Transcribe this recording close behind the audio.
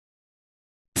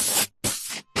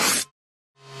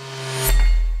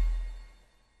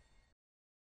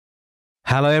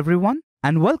Hello everyone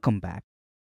and welcome back.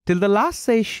 Till the last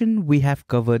session, we have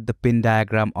covered the pin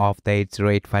diagram of the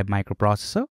 8085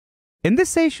 microprocessor. In this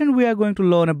session, we are going to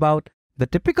learn about the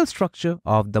typical structure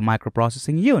of the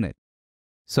microprocessing unit.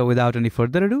 So without any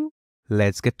further ado,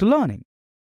 let's get to learning.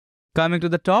 Coming to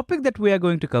the topic that we are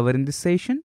going to cover in this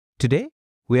session, today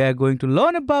we are going to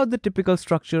learn about the typical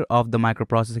structure of the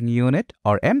microprocessing unit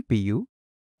or MPU.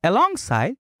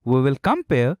 Alongside, we will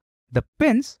compare the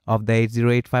pins of the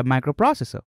 8085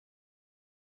 microprocessor.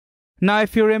 Now,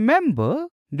 if you remember,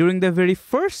 during the very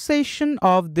first session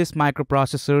of this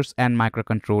microprocessors and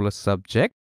microcontrollers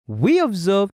subject, we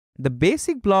observed the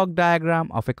basic block diagram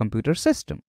of a computer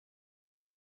system.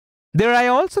 There I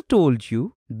also told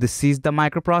you this is the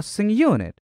microprocessing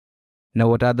unit. Now,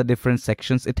 what are the different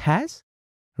sections it has?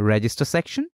 Register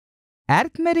section,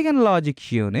 arithmetic and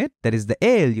logic unit, that is the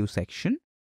ALU section.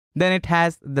 Then it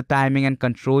has the timing and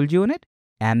control unit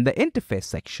and the interface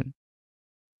section.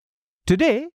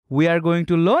 Today, we are going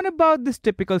to learn about this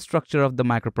typical structure of the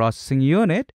microprocessing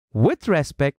unit with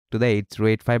respect to the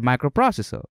 8085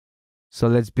 microprocessor. So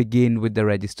let's begin with the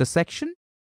register section.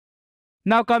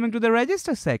 Now coming to the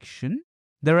register section,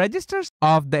 the registers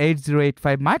of the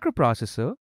 8085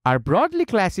 microprocessor are broadly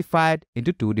classified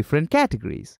into two different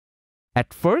categories.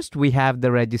 At first, we have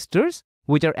the registers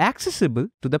which are accessible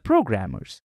to the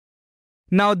programmers.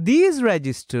 Now, these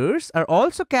registers are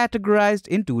also categorized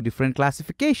in two different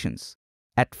classifications.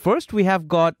 At first, we have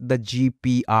got the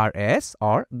GPRS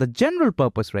or the general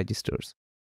purpose registers.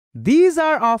 These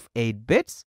are of 8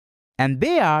 bits and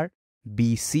they are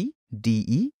B, C, D,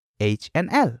 E, H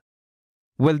and L.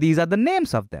 Well, these are the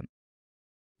names of them.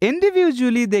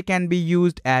 Individually, they can be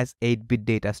used as 8-bit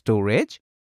data storage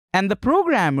and the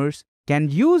programmers can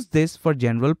use this for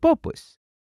general purpose.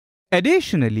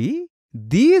 Additionally,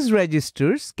 these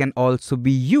registers can also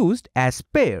be used as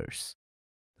pairs,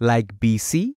 like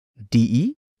BC,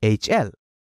 DE, HL.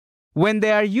 When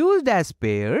they are used as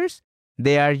pairs,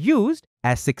 they are used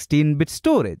as 16-bit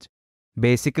storage.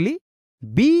 Basically,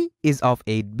 B is of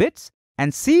 8 bits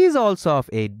and C is also of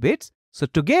 8 bits, so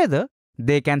together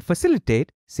they can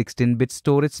facilitate 16-bit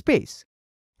storage space.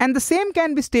 And the same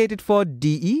can be stated for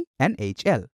DE and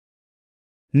HL.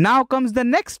 Now comes the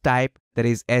next type, that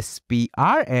is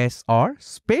SPRS or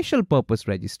special purpose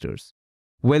registers.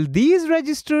 Well, these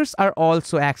registers are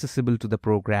also accessible to the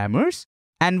programmers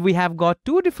and we have got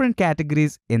two different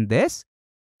categories in this.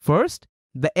 First,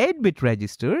 the 8-bit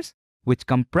registers, which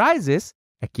comprises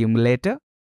accumulator,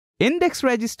 index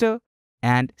register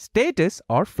and status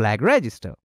or flag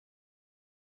register.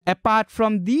 Apart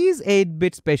from these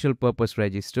 8-bit special purpose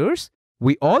registers,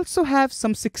 we also have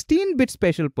some 16-bit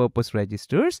special purpose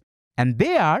registers and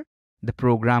they are the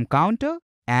program counter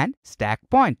and stack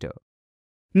pointer.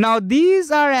 Now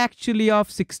these are actually of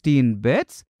 16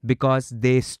 bits because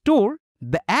they store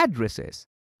the addresses.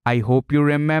 I hope you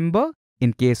remember,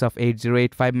 in case of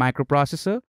 8085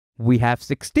 microprocessor, we have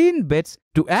 16 bits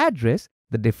to address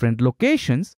the different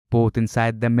locations both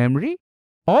inside the memory.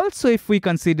 Also, if we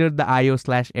consider the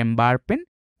IO/M bar pin,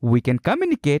 we can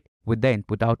communicate with the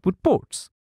input-output ports.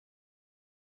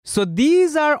 So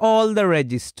these are all the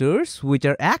registers which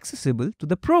are accessible to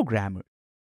the programmer.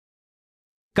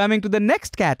 Coming to the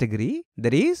next category,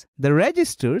 that is the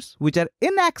registers which are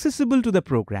inaccessible to the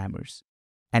programmers.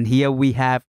 And here we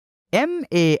have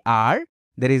MAR,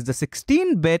 that is the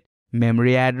 16-bit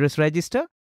memory address register.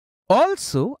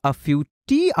 Also a few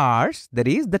TRs, that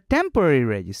is the temporary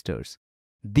registers.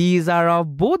 These are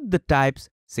of both the types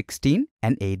 16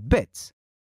 and 8 bits.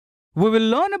 We will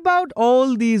learn about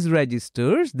all these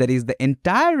registers, that is the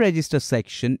entire register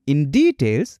section, in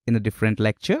details in a different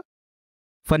lecture.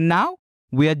 For now,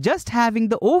 we are just having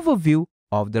the overview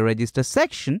of the register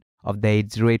section of the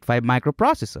 8085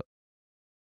 microprocessor.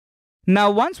 Now,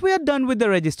 once we are done with the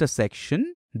register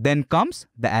section, then comes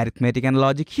the arithmetic and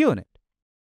logic unit.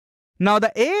 Now,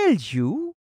 the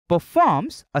ALU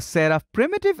performs a set of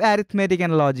primitive arithmetic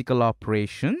and logical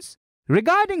operations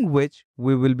regarding which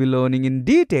we will be learning in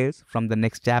details from the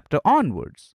next chapter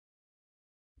onwards.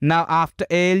 Now after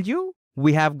ALU,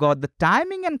 we have got the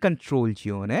timing and control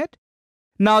unit.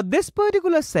 Now this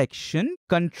particular section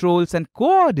controls and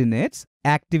coordinates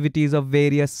activities of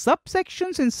various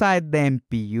subsections inside the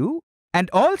MPU and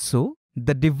also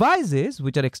the devices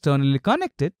which are externally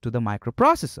connected to the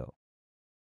microprocessor.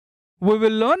 We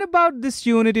will learn about this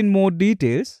unit in more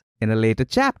details in a later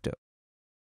chapter.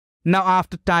 Now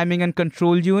after timing and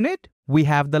control unit, we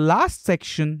have the last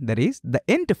section, that is the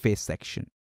interface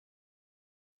section.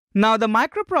 Now the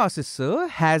microprocessor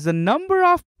has a number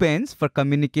of pins for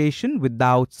communication with the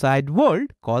outside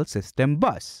world called system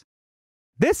bus.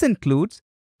 This includes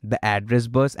the address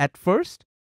bus at first.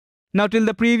 Now till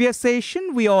the previous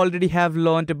session, we already have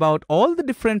learnt about all the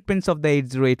different pins of the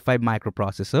 8085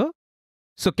 microprocessor.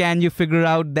 So can you figure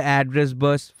out the address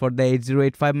bus for the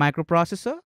 8085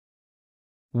 microprocessor?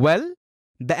 Well,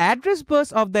 the address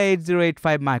bus of the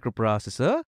 8085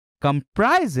 microprocessor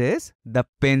comprises the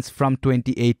pins from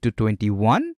 28 to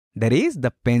 21, that is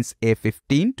the pins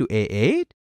A15 to A8,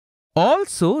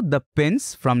 also the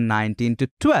pins from 19 to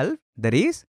 12, that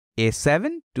is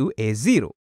A7 to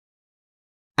A0.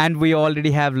 And we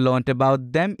already have learnt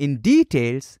about them in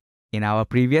details in our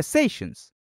previous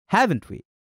sessions, haven't we?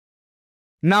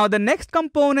 Now the next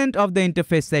component of the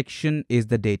interface section is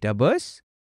the data bus.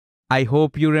 I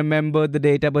hope you remember the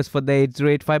data bus for the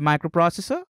 8085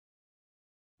 microprocessor.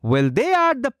 Well, they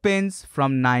are the pins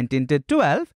from 19 to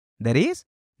 12, that is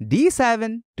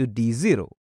D7 to D0.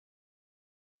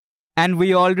 And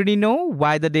we already know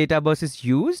why the data bus is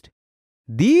used.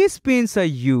 These pins are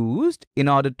used in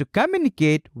order to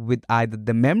communicate with either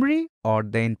the memory or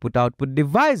the input-output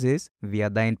devices via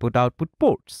the input-output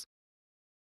ports.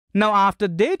 Now after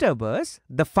data bus,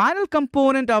 the final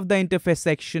component of the interface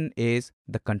section is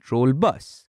the control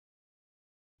bus.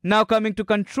 Now coming to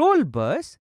control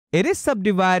bus, it is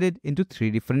subdivided into three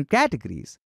different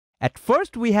categories. At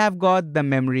first we have got the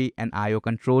memory and I/O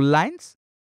control lines.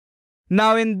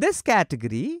 Now in this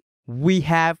category, we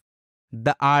have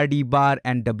the RD bar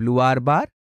and WR bar,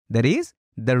 that is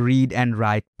the read and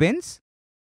write pins.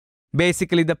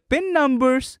 Basically the pin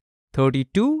numbers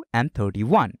 32 and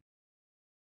 31.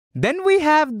 Then we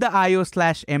have the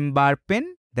IO/M bar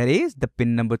pin, that is the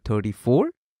pin number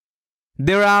 34.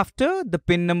 Thereafter, the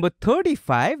pin number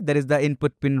 35, that is the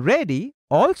input pin ready,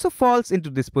 also falls into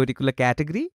this particular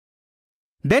category.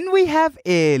 Then we have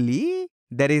ALE,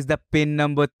 that is the pin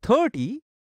number 30.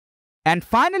 And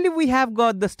finally, we have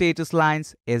got the status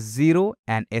lines S0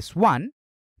 and S1,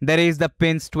 that is the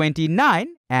pins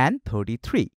 29 and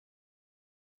 33.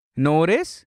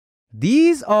 Notice,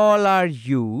 these all are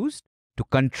used to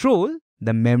control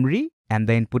the memory and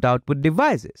the input-output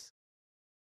devices.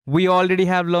 We already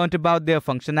have learnt about their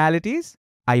functionalities.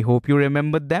 I hope you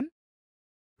remembered them.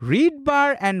 Read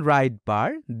bar and write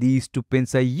bar, these two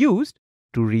pins are used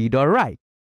to read or write.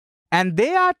 And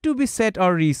they are to be set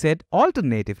or reset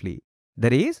alternatively.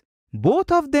 That is,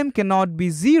 both of them cannot be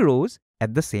zeros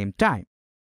at the same time.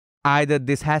 Either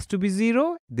this has to be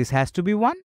 0, this has to be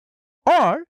 1,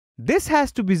 or this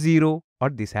has to be 0 or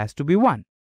this has to be 1.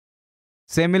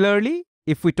 Similarly,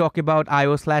 if we talk about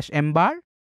IO/M bar,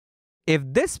 if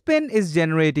this pin is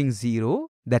generating 0,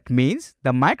 that means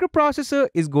the microprocessor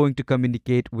is going to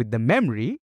communicate with the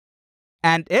memory.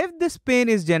 And if this pin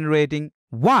is generating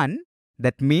 1,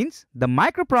 that means the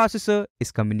microprocessor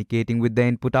is communicating with the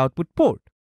input-output port.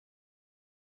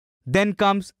 Then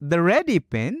comes the ready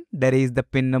pin, that is the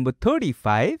pin number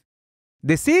 35.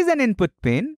 This is an input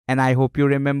pin, and I hope you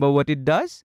remember what it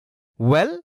does.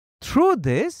 Well, through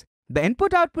this, the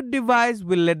input-output device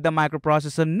will let the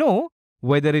microprocessor know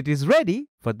whether it is ready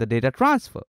for the data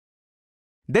transfer.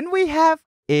 Then we have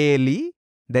ALE,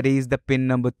 that is the pin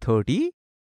number 30.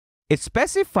 It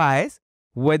specifies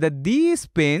whether these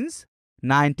pins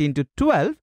 19 to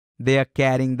 12, they are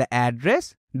carrying the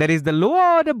address, that is the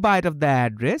lower order byte of the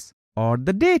address or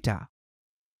the data.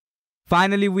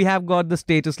 Finally, we have got the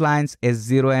status lines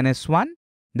S0 and S1,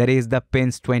 that is the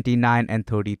pins 29 and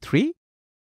 33.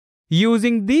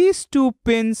 Using these two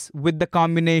pins with the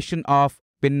combination of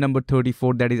pin number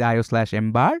 34, that is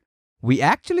IO/M bar, we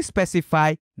actually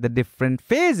specify the different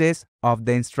phases of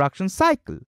the instruction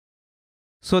cycle.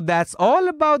 So that's all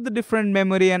about the different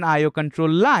memory and I/O control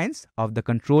lines of the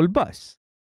control bus.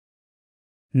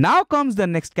 Now comes the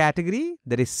next category,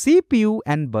 that is CPU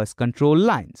and bus control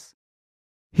lines.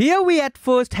 Here we at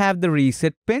first have the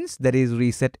reset pins, that is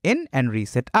reset in and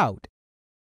reset out.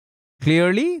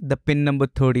 Clearly the pin number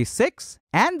 36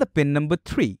 and the pin number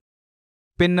 3.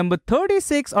 Pin number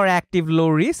 36 or active low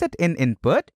reset in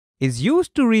input is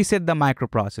used to reset the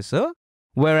microprocessor,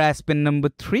 whereas pin number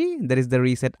 3, that is the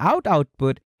reset out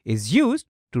output, is used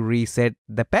to reset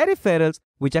the peripherals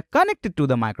which are connected to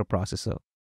the microprocessor.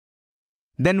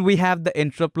 Then we have the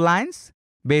interrupt lines,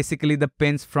 basically the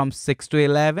pins from 6 to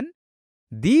 11.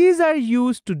 These are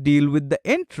used to deal with the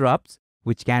interrupts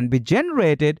which can be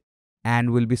generated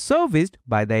and will be serviced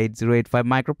by the 8085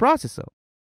 microprocessor.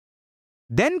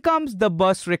 Then comes the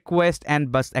bus request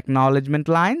and bus acknowledgement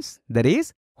lines, that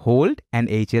is hold and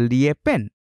HLDA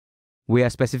pin. We are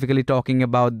specifically talking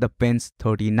about the pins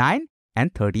 39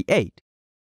 and 38.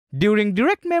 During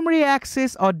direct memory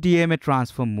access or DMA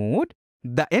transfer mode,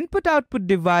 the input-output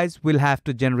device will have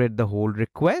to generate the hold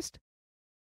request.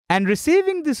 And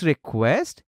receiving this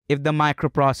request, if the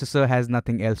microprocessor has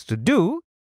nothing else to do,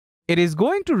 it is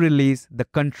going to release the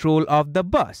control of the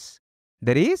bus.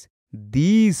 That is,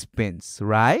 these pins,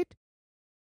 right?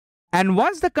 And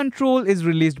once the control is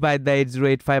released by the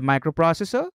 8085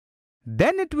 microprocessor,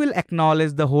 then it will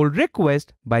acknowledge the hold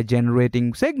request by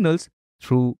generating signals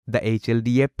through the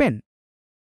HLDA pin.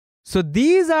 So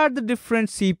these are the different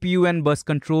CPU and bus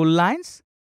control lines.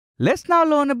 Let's now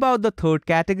learn about the third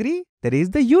category, that is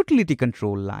the utility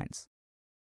control lines.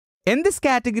 In this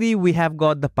category, we have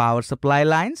got the power supply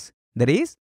lines, that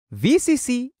is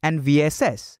VCC and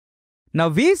VSS. Now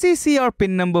VCC, or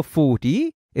pin number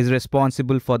 40, is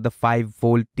responsible for the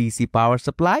 5-volt DC power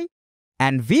supply,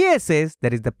 and VSS,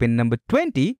 that is the pin number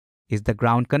 20, is the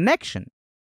ground connection.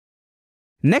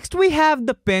 Next we have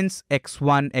the pins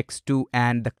X1, X2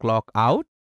 and the clock out.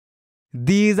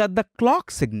 These are the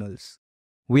clock signals.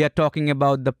 We are talking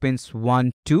about the pins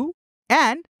 1, 2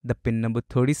 and the pin number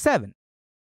 37.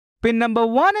 Pin number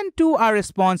 1 and 2 are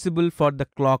responsible for the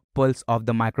clock pulse of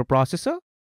the microprocessor.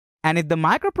 And if the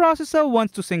microprocessor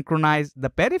wants to synchronize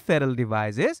the peripheral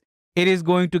devices, it is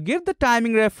going to give the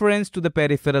timing reference to the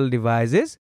peripheral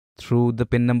devices through the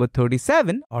pin number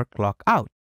 37 or clock out.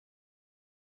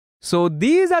 So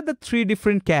these are the three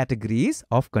different categories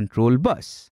of control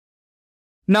bus.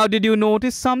 Now, did you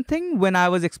notice something when I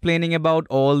was explaining about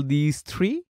all these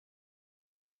three?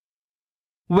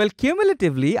 Well,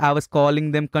 cumulatively, I was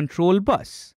calling them control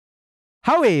bus.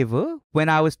 However, when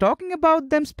I was talking about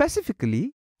them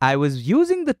specifically, I was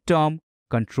using the term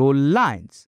control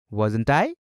lines, wasn't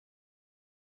I?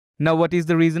 Now, what is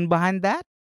the reason behind that?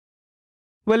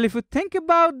 Well, if you think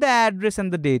about the address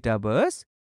and the data bus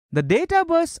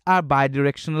are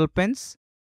bidirectional pins,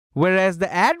 whereas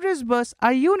the address bus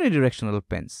are unidirectional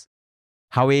pins.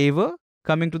 However,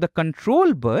 coming to the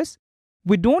control bus,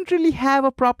 we don't really have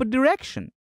a proper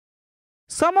direction.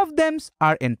 Some of them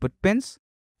are input pins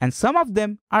and some of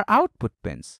them are output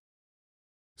pins.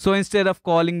 So instead of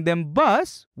calling them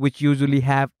bus, which usually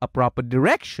have a proper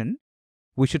direction,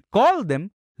 we should call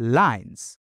them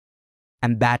lines.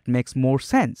 And that makes more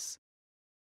sense.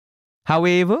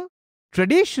 However,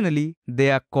 traditionally,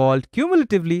 they are called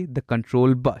cumulatively the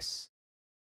control bus.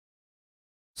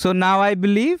 So now I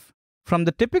believe from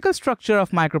the typical structure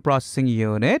of microprocessing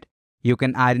unit, you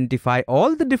can identify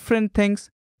all the different things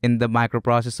in the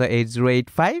microprocessor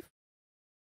 8085.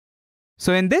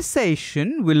 So in this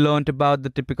session, we learned about the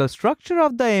typical structure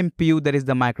of the MPU, that is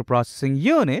the microprocessing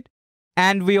unit,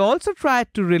 and we also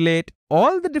tried to relate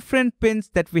all the different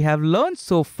pins that we have learned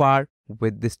so far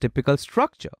with this typical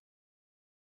structure.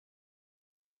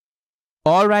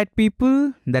 Alright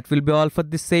people, that will be all for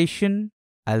this session.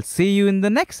 I'll see you in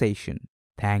the next session.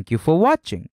 Thank you for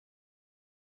watching.